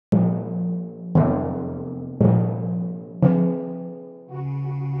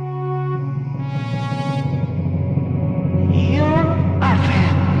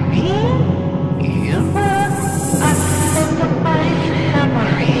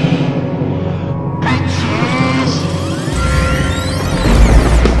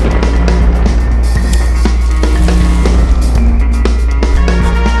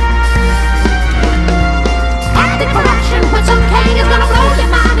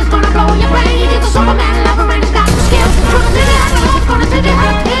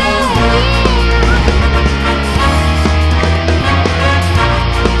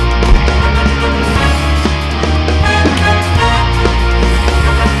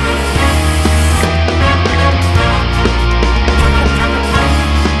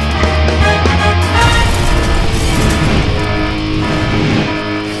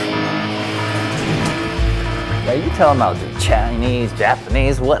tell them I'll do Chinese,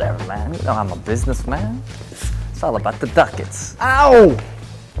 Japanese, whatever, man. You know I'm a businessman. It's all about the ducats. Ow!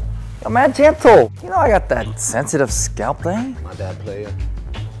 I'm mad gentle. You know I got that sensitive scalp thing. My bad, player.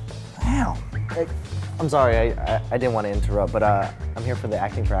 Damn. Hey, I'm sorry, I didn't want to interrupt, but I'm here for the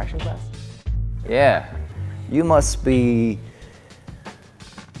Acting for Action class. Yeah. You must be...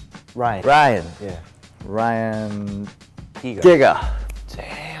 Ryan. Ryan. Yeah. Ryan... Higa.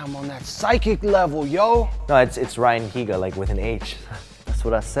 Damn, on that psychic level, yo. No, it's Ryan Higa, like with an H. That's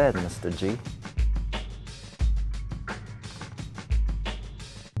what I said, Mr. G.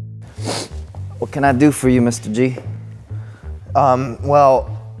 What can I do for you, Mr. G? Well,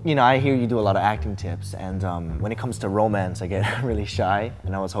 you know, I hear you do a lot of acting tips, and when it comes to romance, I get really shy,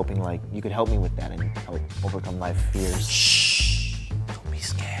 and I was hoping like you could help me with that and help overcome life fears. Shh, don't be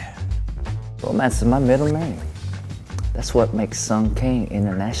scared. Romance is my middle name. That's what makes Sung Kang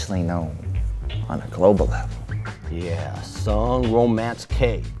internationally known on a global level. Yeah, Sung Romance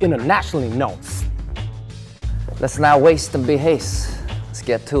K, internationally known. Let's not waste and be haste. Let's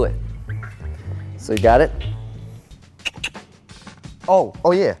get to it. So you got it? Oh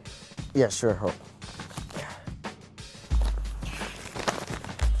yeah. Yeah, sure. Hope.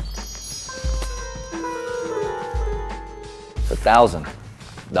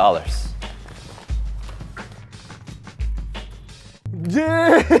 $1,000.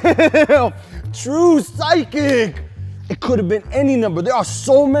 Damn! True psychic! It could have been any number. There are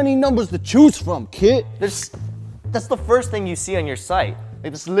so many numbers to choose from, kid. That's the first thing you see on your site.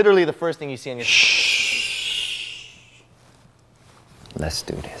 Like, that's literally the first thing you see on your site. Shh. Let's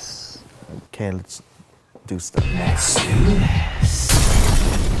do this. Okay, let's do stuff. Let's do this.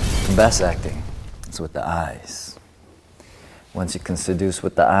 The best acting is with the eyes. Once you can seduce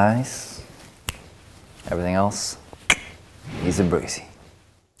with the eyes, everything else, easy breezy.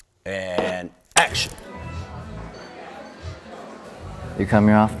 And action. You come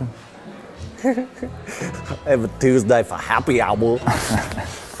here often? Every Tuesday for happy hour.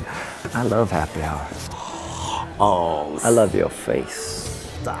 I love happy hour. Oh, I love your face.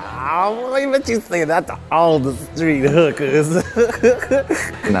 stop. Why would you say that to all the street hookers?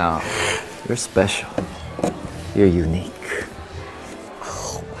 No, you're special. You're unique.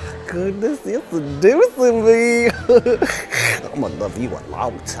 Oh my goodness, you're seducing me. I'm gonna love you a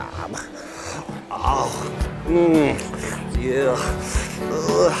long time. Oh, yeah.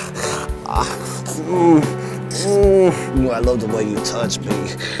 I love the way you touch me.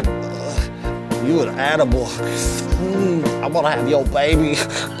 You an animal. I wanna have your baby.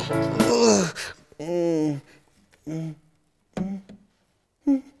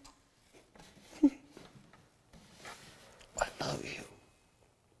 I love you.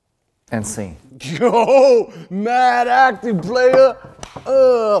 And scene. Yo, mad acting player.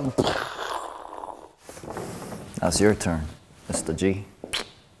 Now it's your turn, Mr. G.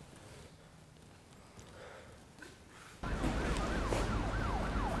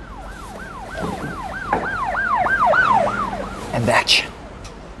 And action.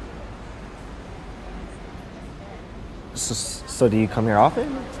 So do you come here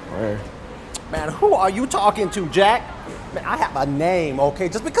often? Or? Man, who are you talking to, Jack? Man, I have a name, okay?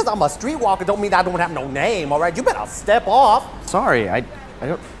 Just because I'm a streetwalker don't mean I don't have no name, all right? You better step off. Sorry, I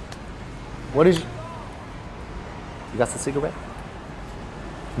don't. What is? You got some cigarette?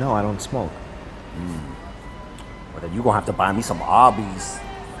 No, I don't smoke. Well, then you gonna have to buy me some Arby's.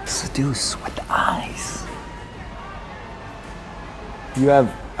 Seduce with the eyes. You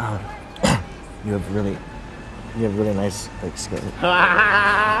have really nice like skin.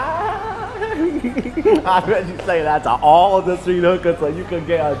 I bet you say that to all the street hookers so you can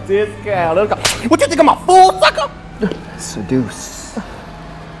get a discount. What you think I'm a fool, sucker? Seduce.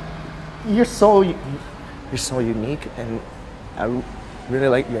 You're so unique, and I really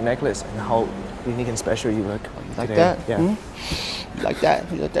like your necklace and how unique and special you look. Like today. that? Yeah. You like that?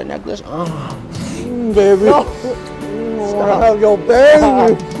 You like that necklace? Baby. No. I wanna have your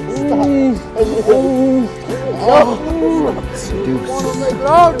baby. Seduce.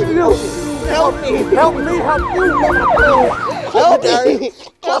 Help me, help me, help you, motherfucker. Help me,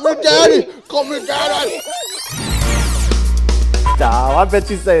 call me daddy, call me daddy. Stop, I bet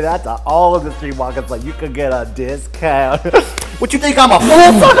you say that to all of the streetwalkers so you can get a discount. What you think I'm a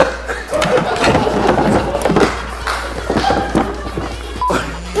fool, sucker?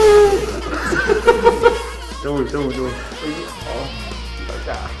 Do.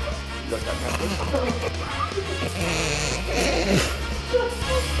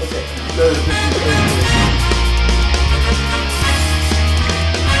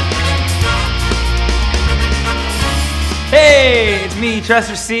 Hey, it's me,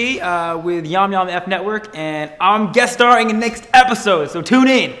 Trester C, with YOMYOMF Network, and I'm guest starring in the next episode, so tune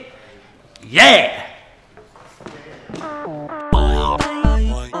in. Yeah!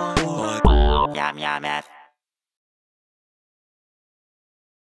 YOMYOMF